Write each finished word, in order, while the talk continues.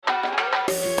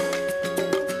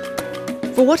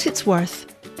For what it's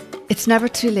worth, it's never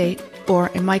too late, or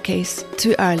in my case,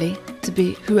 too early, to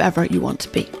be whoever you want to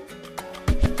be.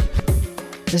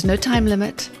 There's no time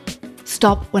limit.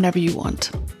 Stop whenever you want.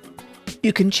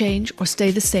 You can change or stay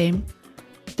the same.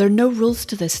 There are no rules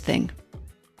to this thing.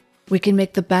 We can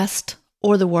make the best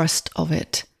or the worst of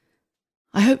it.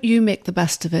 I hope you make the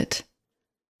best of it.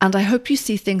 And I hope you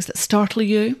see things that startle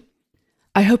you.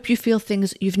 I hope you feel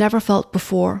things you've never felt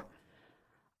before.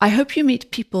 I hope you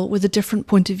meet people with a different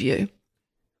point of view.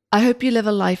 I hope you live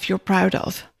a life you're proud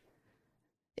of.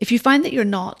 If you find that you're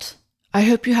not, I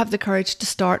hope you have the courage to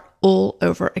start all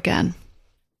over again.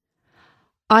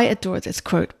 I adore this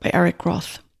quote by Eric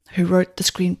Roth, who wrote the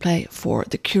screenplay for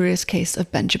The Curious Case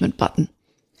of Benjamin Button.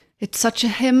 It's such a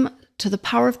hymn to the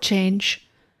power of change,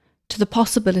 to the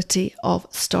possibility of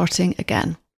starting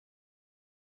again.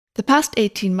 The past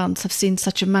 18 months have seen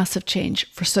such a massive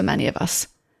change for so many of us,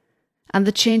 and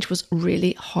the change was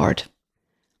really hard.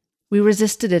 We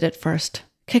resisted it at first,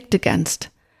 kicked against,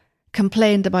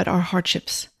 complained about our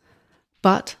hardships.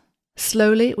 But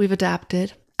slowly we've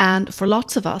adapted, and for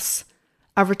lots of us,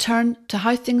 a return to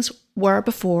how things were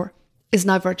before is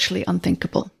now virtually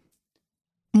unthinkable.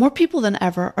 More people than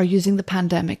ever are using the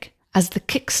pandemic as the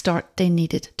kickstart they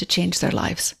needed to change their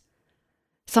lives.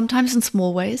 Sometimes in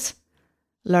small ways,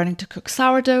 learning to cook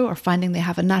sourdough or finding they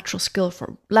have a natural skill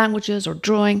for languages or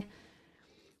drawing,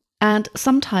 and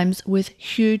sometimes with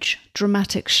huge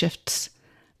dramatic shifts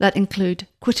that include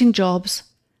quitting jobs,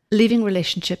 leaving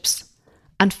relationships,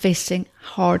 and facing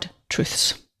hard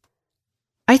truths.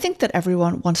 I think that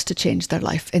everyone wants to change their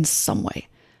life in some way,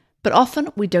 but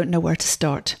often we don't know where to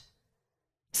start.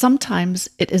 Sometimes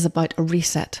it is about a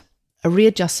reset, a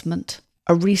readjustment,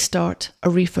 a restart, a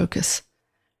refocus.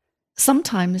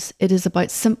 Sometimes it is about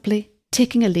simply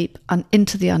taking a leap and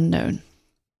into the unknown.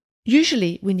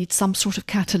 Usually we need some sort of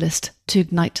catalyst to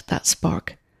ignite that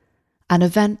spark. An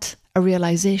event, a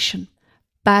realization,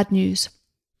 bad news,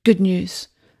 good news,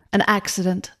 an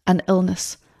accident, an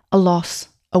illness, a loss,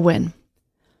 a win.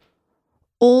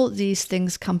 All these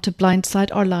things come to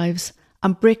blindside our lives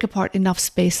and break apart enough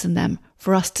space in them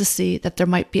for us to see that there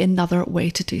might be another way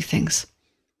to do things.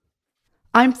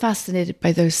 I'm fascinated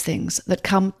by those things that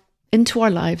come into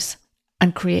our lives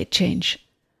and create change.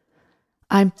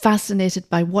 I'm fascinated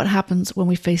by what happens when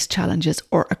we face challenges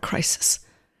or a crisis.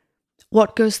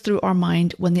 What goes through our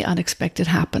mind when the unexpected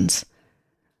happens?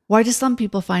 Why do some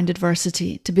people find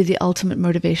adversity to be the ultimate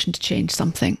motivation to change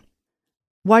something?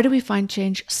 Why do we find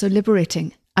change so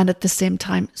liberating and at the same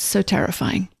time so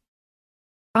terrifying?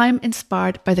 I'm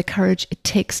inspired by the courage it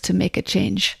takes to make a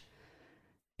change.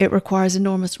 It requires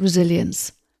enormous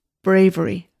resilience,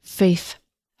 bravery, faith,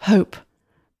 hope,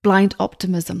 blind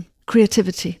optimism,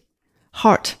 creativity,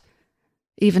 heart,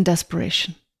 even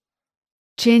desperation.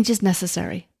 Change is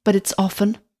necessary, but it's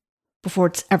often, before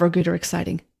it's ever good or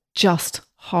exciting, just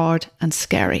hard and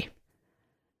scary.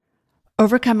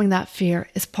 Overcoming that fear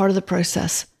is part of the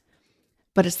process,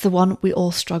 but it's the one we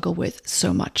all struggle with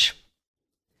so much.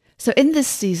 So in this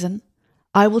season,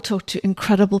 I will talk to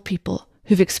incredible people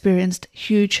who've experienced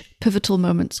huge, pivotal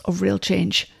moments of real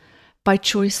change, by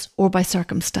choice or by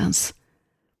circumstance.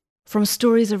 From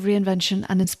stories of reinvention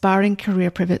and inspiring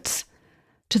career pivots,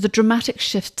 to the dramatic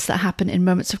shifts that happen in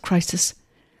moments of crisis,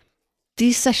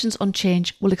 these sessions on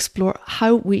change will explore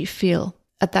how we feel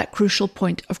at that crucial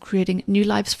point of creating new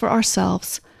lives for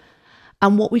ourselves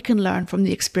and what we can learn from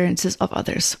the experiences of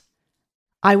others.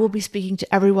 I will be speaking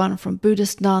to everyone from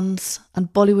Buddhist nuns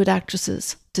and Bollywood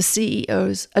actresses to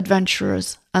CEOs,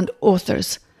 adventurers, and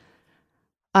authors.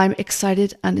 I'm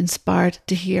excited and inspired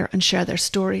to hear and share their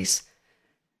stories.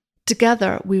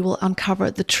 Together, we will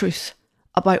uncover the truth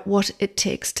about what it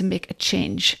takes to make a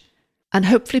change and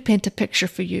hopefully paint a picture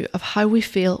for you of how we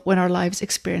feel when our lives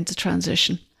experience a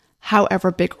transition,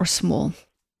 however big or small.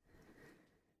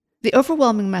 The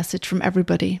overwhelming message from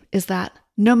everybody is that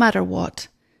no matter what,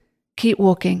 keep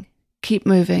walking, keep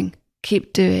moving,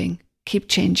 keep doing, keep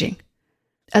changing.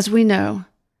 As we know,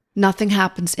 nothing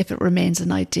happens if it remains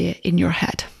an idea in your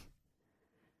head.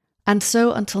 And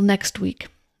so until next week,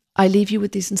 I leave you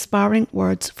with these inspiring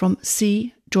words from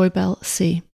C. Joybell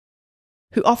C.,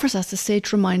 who offers us a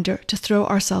sage reminder to throw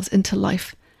ourselves into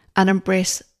life and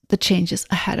embrace the changes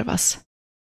ahead of us.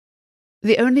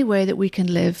 The only way that we can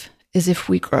live is if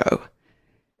we grow.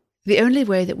 The only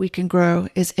way that we can grow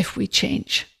is if we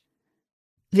change.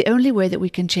 The only way that we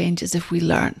can change is if we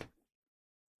learn.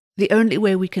 The only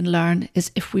way we can learn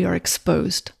is if we are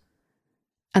exposed.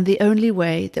 And the only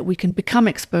way that we can become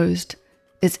exposed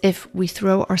is if we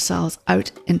throw ourselves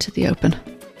out into the open.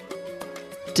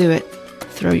 Do it.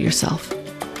 Throw yourself.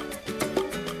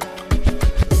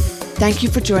 Thank you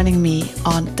for joining me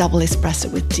on Double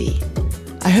Espresso with D.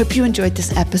 I hope you enjoyed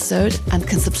this episode and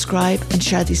can subscribe and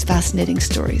share these fascinating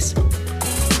stories.